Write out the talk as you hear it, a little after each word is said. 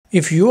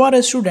If you are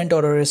a student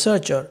or a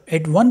researcher,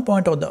 at one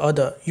point or the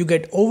other, you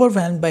get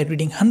overwhelmed by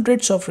reading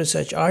hundreds of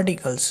research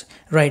articles,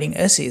 writing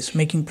essays,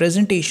 making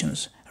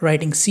presentations,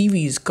 writing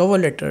CVs, cover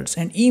letters,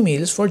 and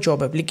emails for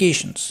job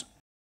applications.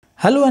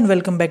 Hello and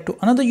welcome back to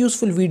another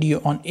useful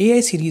video on AI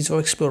series of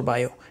Explore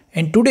Bio.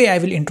 And today I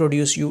will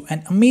introduce you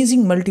an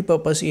amazing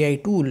multi-purpose AI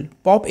tool,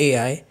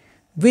 PopAi,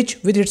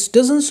 which with its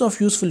dozens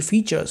of useful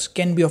features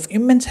can be of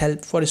immense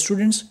help for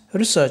students,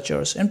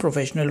 researchers, and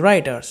professional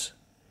writers.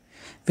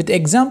 With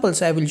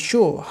examples, I will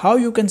show how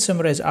you can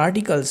summarize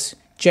articles,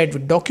 chat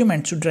with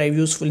documents to drive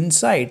useful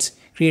insights,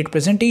 create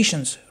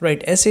presentations,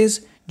 write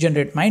essays,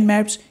 generate mind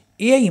maps,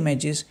 AI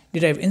images,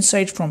 derive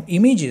insights from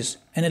images,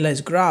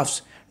 analyze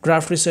graphs,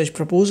 draft research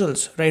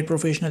proposals, write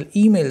professional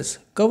emails,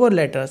 cover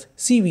letters,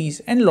 CVs,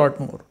 and a lot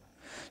more.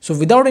 So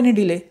without any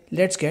delay,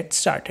 let's get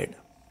started.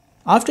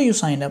 After you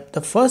sign up,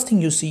 the first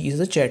thing you see is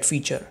the chat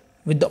feature.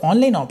 With the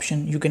online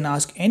option, you can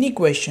ask any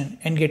question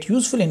and get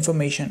useful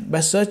information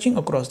by searching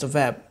across the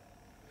web.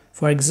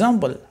 For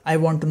example, I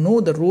want to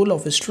know the role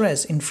of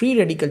stress in free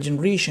radical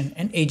generation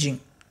and aging.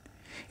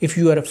 If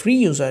you are a free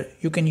user,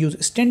 you can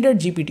use standard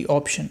GPT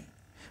option,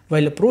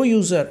 while a pro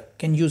user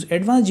can use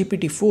advanced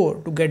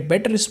GPT-4 to get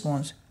better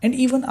response and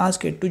even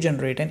ask it to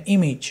generate an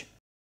image.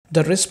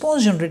 The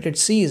response generated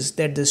says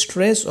that the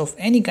stress of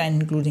any kind,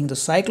 including the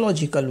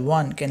psychological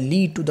one, can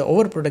lead to the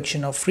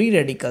overproduction of free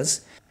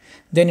radicals.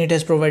 Then it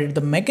has provided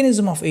the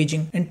mechanism of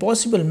aging and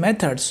possible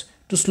methods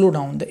to slow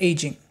down the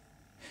aging.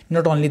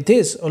 Not only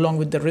this, along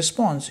with the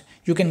response,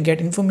 you can get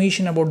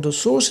information about the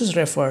sources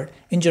referred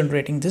in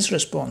generating this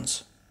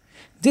response.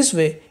 This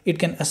way, it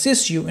can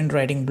assist you in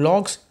writing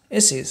blogs,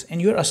 essays,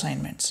 and your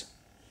assignments.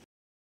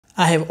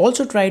 I have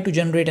also tried to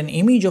generate an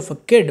image of a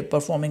kid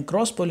performing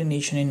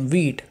cross-pollination in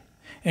wheat,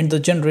 and the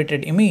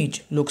generated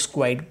image looks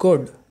quite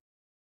good.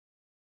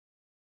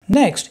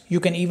 Next, you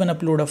can even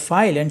upload a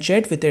file and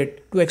chat with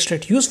it to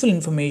extract useful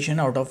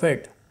information out of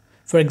it.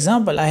 For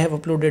example, I have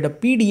uploaded a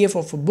PDF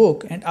of a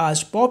book and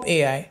asked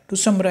PopAi to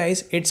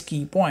summarize its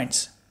key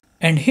points.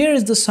 And here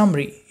is the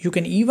summary. You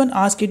can even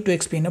ask it to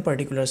explain a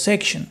particular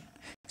section.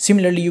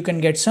 Similarly, you can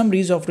get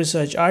summaries of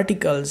research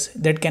articles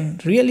that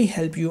can really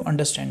help you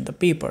understand the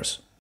papers.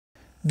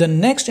 The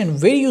next and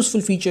very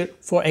useful feature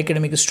for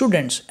academic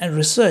students and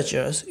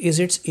researchers is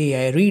its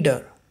AI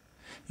reader.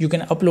 You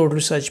can upload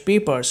research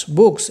papers,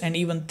 books, and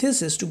even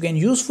theses to gain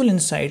useful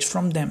insights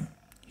from them.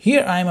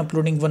 Here I am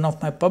uploading one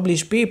of my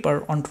published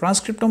paper on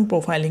transcriptome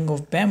profiling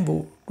of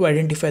bamboo to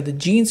identify the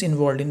genes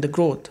involved in the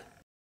growth.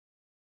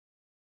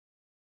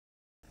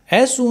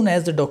 As soon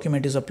as the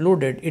document is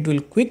uploaded, it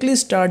will quickly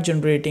start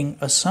generating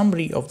a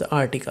summary of the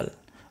article.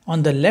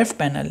 On the left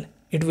panel,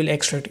 it will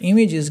extract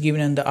images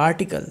given in the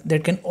article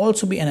that can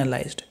also be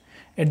analyzed.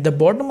 At the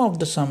bottom of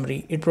the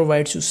summary, it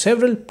provides you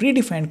several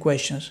predefined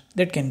questions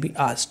that can be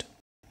asked.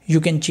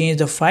 You can change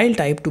the file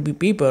type to be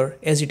paper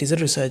as it is a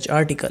research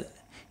article.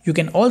 You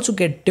can also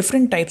get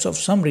different types of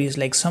summaries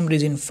like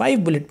summaries in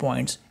 5 bullet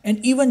points and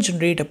even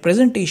generate a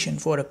presentation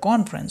for a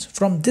conference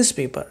from this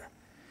paper.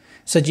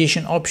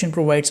 Suggestion option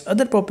provides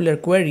other popular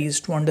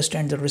queries to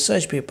understand the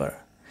research paper.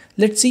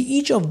 Let's see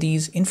each of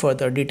these in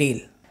further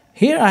detail.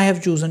 Here I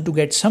have chosen to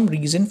get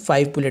summaries in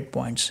 5 bullet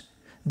points.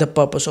 The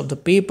purpose of the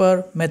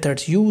paper,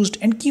 methods used,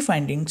 and key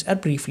findings are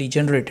briefly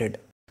generated.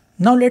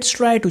 Now let's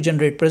try to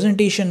generate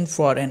presentation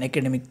for an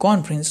academic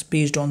conference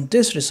based on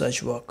this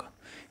research work.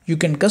 You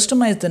can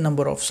customize the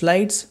number of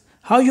slides,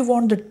 how you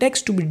want the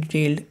text to be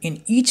detailed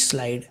in each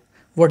slide,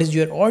 what is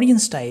your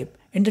audience type,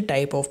 and the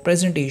type of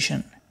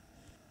presentation.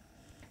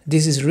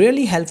 This is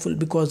really helpful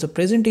because the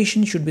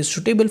presentation should be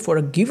suitable for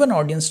a given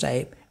audience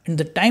type and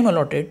the time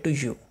allotted to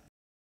you.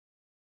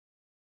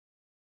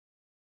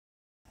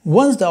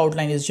 Once the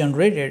outline is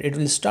generated, it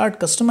will start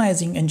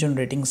customizing and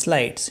generating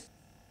slides.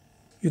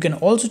 You can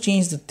also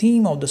change the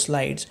theme of the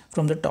slides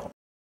from the top.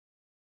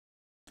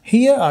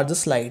 Here are the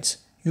slides.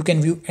 You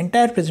can view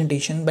entire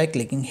presentation by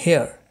clicking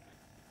here.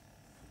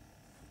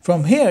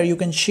 From here, you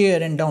can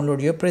share and download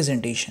your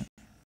presentation.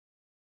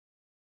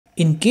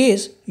 In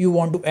case you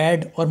want to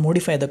add or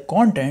modify the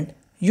content,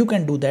 you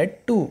can do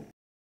that too.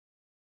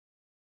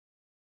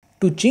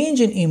 To change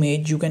an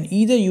image, you can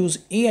either use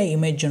AI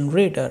image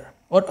generator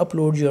or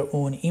upload your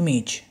own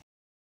image.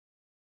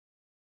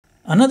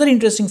 Another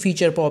interesting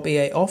feature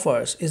PopAi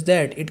offers is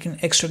that it can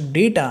extract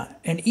data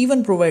and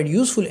even provide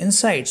useful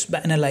insights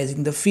by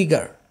analyzing the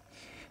figure.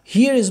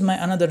 Here is my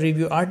another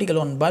review article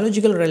on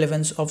biological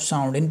relevance of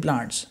sound in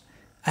plants.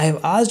 I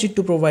have asked it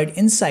to provide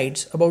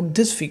insights about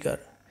this figure.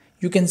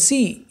 You can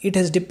see it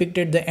has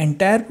depicted the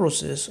entire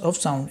process of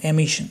sound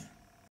emission.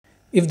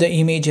 If the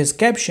image has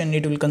caption,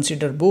 it will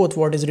consider both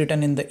what is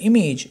written in the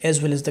image as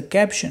well as the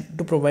caption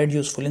to provide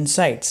useful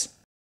insights.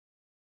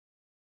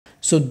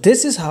 So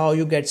this is how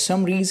you get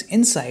summaries,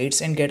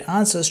 insights, and get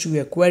answers to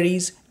your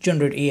queries,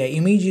 generate AI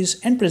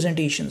images and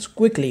presentations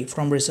quickly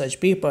from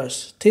research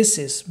papers,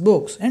 theses,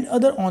 books, and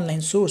other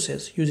online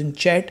sources using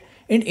chat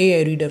and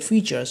AI reader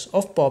features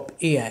of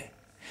PopAi.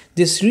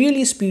 This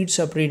really speeds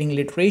up reading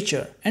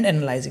literature and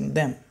analyzing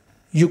them.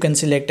 You can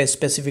select a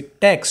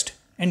specific text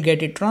and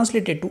get it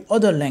translated to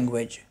other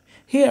language.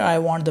 Here I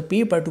want the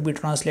paper to be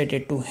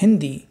translated to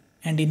Hindi,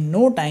 and in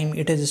no time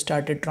it has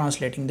started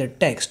translating the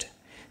text.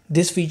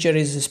 This feature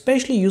is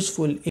especially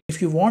useful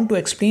if you want to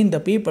explain the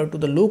paper to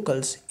the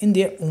locals in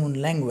their own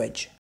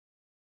language.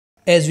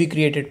 As we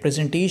created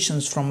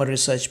presentations from a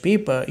research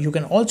paper, you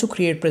can also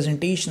create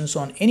presentations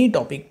on any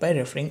topic by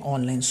referring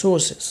online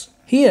sources.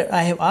 Here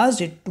I have asked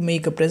it to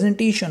make a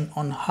presentation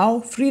on how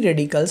free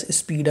radicals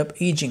speed up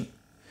aging.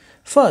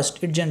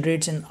 First, it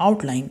generates an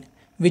outline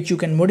which you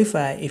can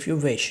modify if you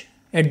wish.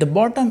 At the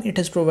bottom, it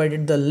has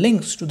provided the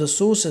links to the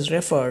sources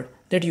referred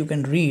that you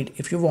can read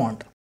if you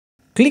want.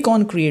 Click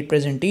on Create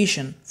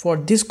Presentation for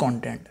this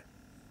content,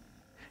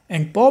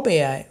 and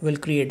PopAi will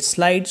create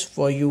slides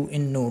for you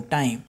in no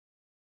time.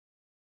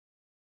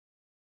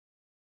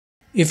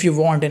 If you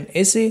want an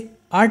essay,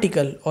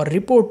 article, or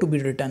report to be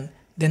written,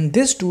 then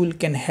this tool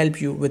can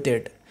help you with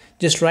it.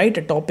 Just write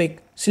a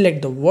topic,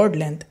 select the word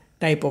length,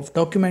 type of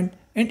document,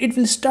 and it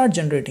will start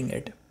generating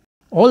it.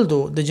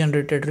 Although the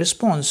generated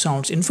response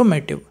sounds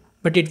informative,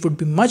 but it would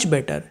be much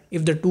better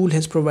if the tool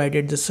has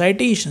provided the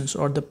citations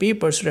or the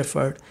papers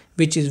referred,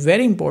 which is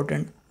very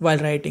important while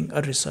writing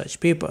a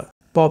research paper.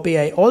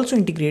 PopAi also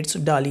integrates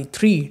DALL-E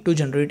 3 to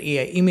generate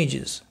AI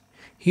images.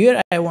 Here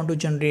I want to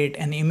generate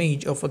an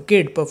image of a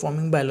kid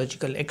performing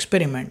biological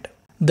experiment.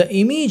 The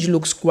image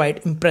looks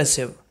quite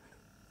impressive.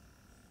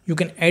 You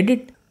can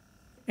edit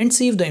and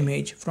save the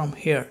image from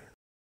here.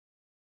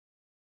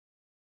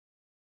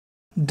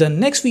 The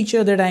next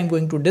feature that I am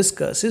going to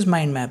discuss is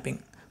mind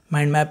mapping.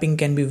 Mind mapping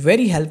can be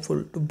very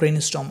helpful to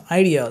brainstorm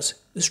ideas,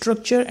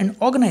 structure and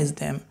organize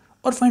them,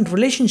 or find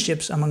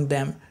relationships among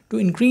them to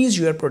increase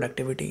your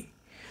productivity.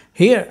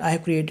 Here I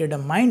have created a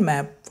mind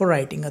map for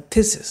writing a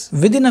thesis.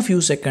 Within a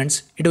few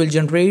seconds, it will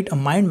generate a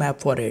mind map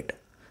for it.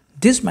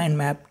 This mind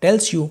map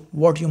tells you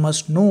what you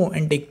must know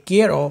and take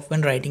care of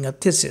when writing a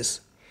thesis.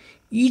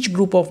 Each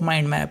group of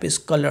mind map is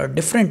colored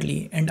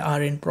differently and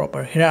are in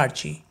proper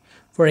hierarchy.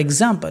 For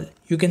example,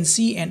 you can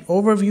see an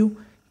overview,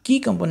 key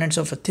components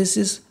of a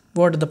thesis,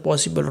 what are the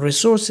possible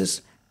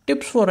resources,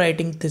 tips for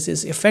writing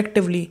thesis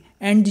effectively,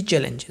 and the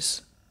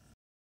challenges.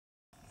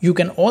 You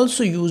can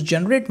also use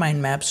generate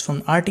mind maps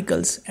from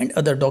articles and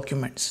other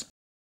documents.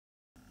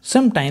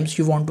 Sometimes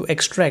you want to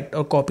extract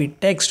or copy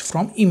text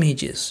from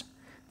images.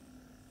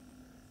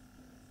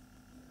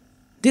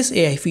 This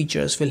AI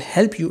features will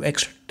help you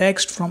extract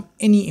text from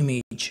any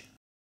image.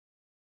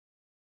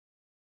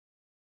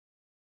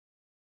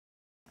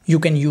 You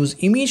can use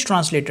Image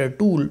Translator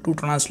tool to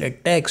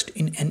translate text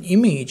in an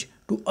image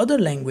to other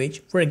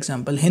language, for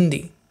example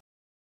Hindi.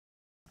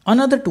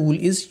 Another tool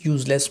is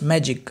Useless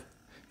Magic.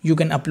 You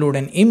can upload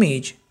an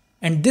image,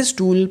 and this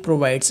tool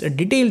provides a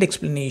detailed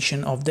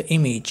explanation of the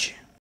image.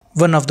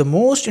 One of the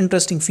most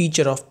interesting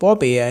features of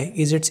PopAi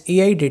is its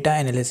AI data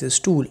analysis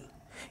tool.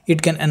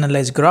 It can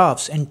analyze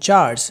graphs and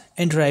charts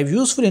and derive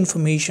useful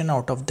information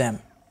out of them.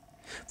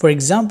 For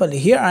example,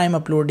 here I am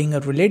uploading a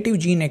relative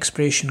gene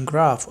expression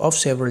graph of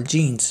several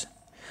genes.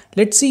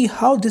 Let's see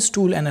how this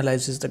tool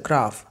analyzes the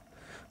graph.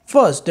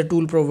 First, the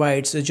tool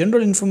provides the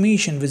general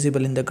information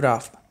visible in the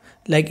graph,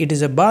 like it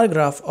is a bar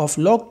graph of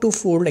log2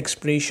 fold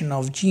expression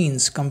of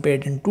genes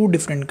compared in two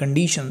different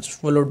conditions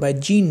followed by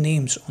gene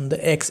names on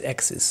the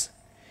x-axis.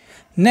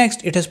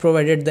 Next, it has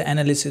provided the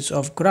analysis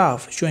of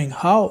graph showing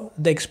how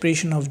the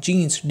expression of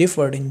genes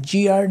differed in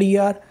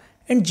GRDR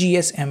and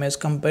GSMS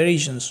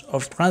comparisons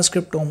of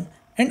transcriptome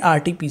and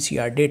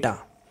RT-PCR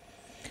data.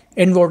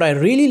 And what I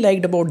really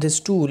liked about this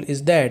tool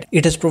is that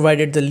it has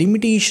provided the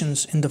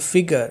limitations in the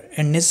figure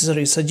and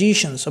necessary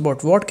suggestions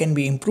about what can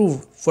be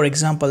improved. For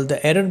example,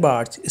 the error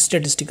bars,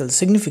 statistical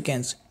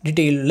significance,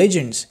 detailed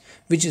legends,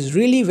 which is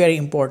really very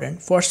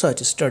important for such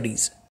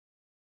studies.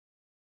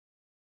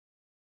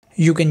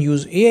 You can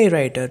use AI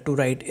Writer to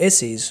write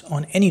essays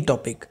on any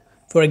topic.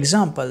 For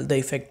example, the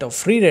effect of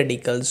free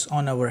radicals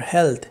on our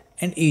health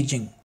and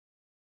aging.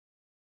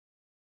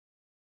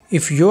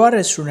 If you are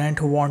a student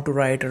who want to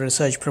write a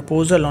research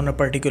proposal on a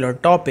particular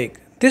topic,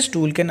 this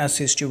tool can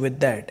assist you with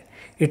that.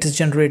 It has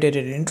generated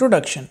an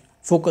introduction,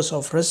 focus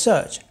of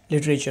research,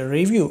 literature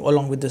review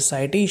along with the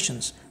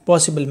citations,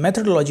 possible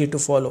methodology to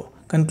follow,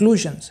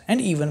 conclusions, and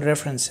even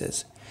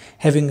references.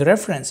 Having a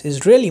reference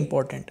is really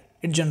important.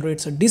 It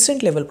generates a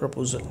decent level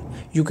proposal.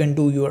 You can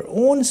do your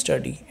own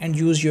study and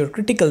use your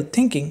critical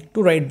thinking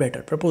to write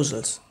better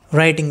proposals.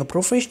 Writing a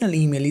professional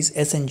email is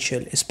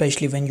essential,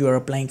 especially when you are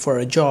applying for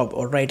a job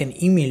or write an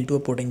email to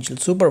a potential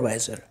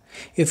supervisor.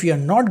 If you are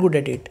not good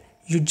at it,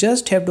 you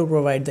just have to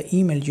provide the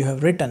email you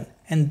have written,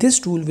 and this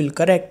tool will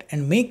correct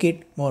and make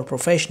it more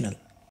professional.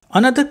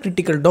 Another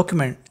critical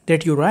document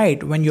that you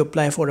write when you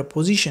apply for a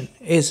position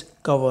is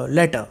cover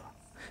letter.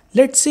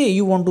 Let's say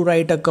you want to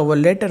write a cover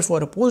letter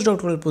for a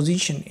postdoctoral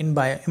position in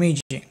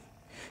bioimaging.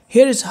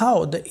 Here is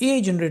how the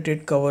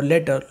AI-generated cover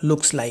letter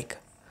looks like.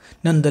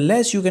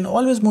 Nonetheless, you can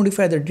always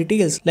modify the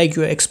details like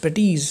your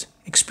expertise,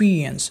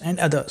 experience, and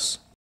others.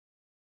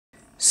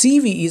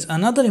 CV is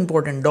another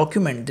important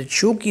document that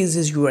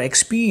showcases your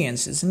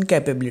experiences and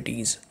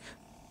capabilities.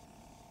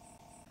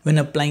 When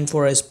applying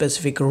for a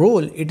specific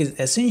role, it is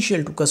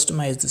essential to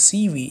customize the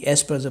CV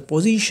as per the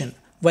position,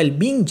 while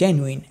being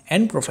genuine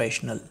and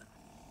professional.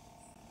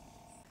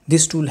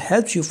 This tool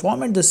helps you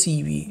format the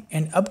CV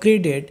and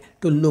upgrade it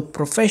to look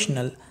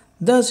professional,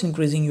 thus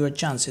increasing your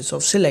chances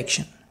of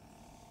selection.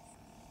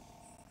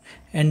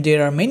 And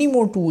there are many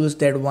more tools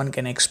that one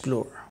can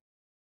explore.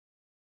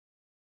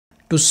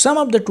 To sum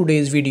up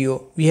today's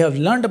video, we have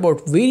learned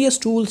about various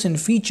tools and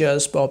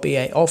features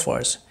PopAi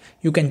offers.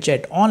 You can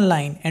chat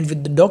online and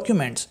with the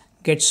documents,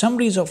 get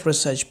summaries of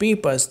research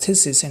papers,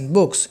 theses and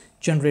books,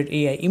 generate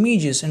AI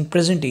images and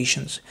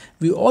presentations.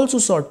 We also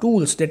saw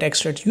tools that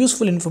extract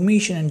useful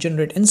information and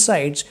generate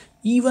insights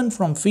even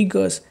from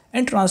figures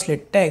and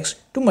translate text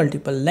to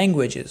multiple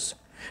languages.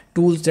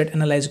 Tools that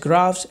analyze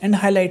graphs and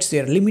highlights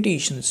their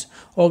limitations,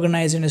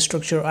 organize and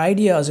structure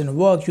ideas and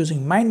work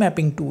using mind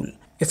mapping tool.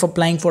 If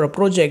applying for a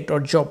project or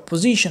job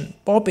position,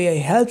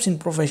 PopAi helps in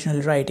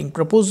professional writing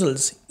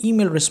proposals,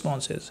 email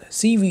responses,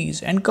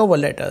 CVs, and cover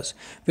letters.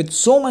 With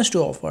so much to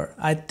offer,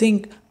 I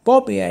think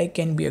PopAi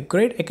can be a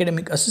great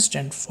academic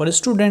assistant for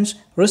students,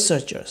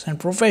 researchers, and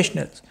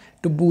professionals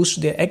to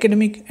boost their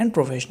academic and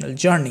professional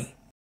journey.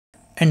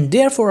 And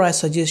therefore, I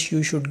suggest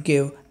you should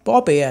give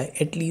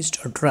PopAi at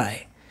least a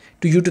try.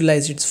 To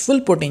utilize its full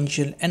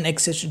potential and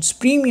access its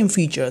premium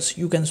features,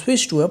 you can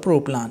switch to a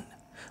Pro plan.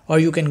 Or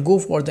you can go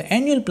for the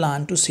annual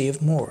plan to save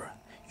more.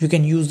 You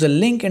can use the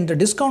link and the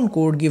discount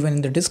code given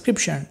in the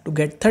description to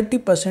get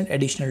 30%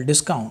 additional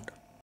discount.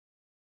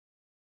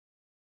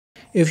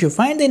 If you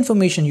find the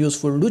information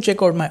useful, do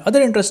check out my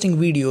other interesting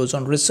videos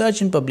on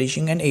research and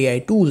publishing and AI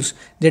tools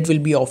that will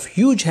be of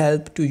huge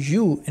help to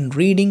you in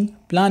reading,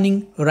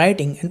 planning,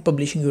 writing and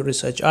publishing your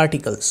research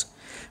articles.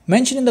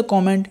 Mention in the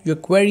comment your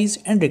queries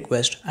and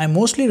requests. I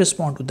mostly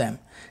respond to them.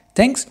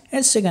 Thanks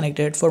and stay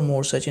connected for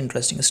more such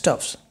interesting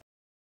stuffs.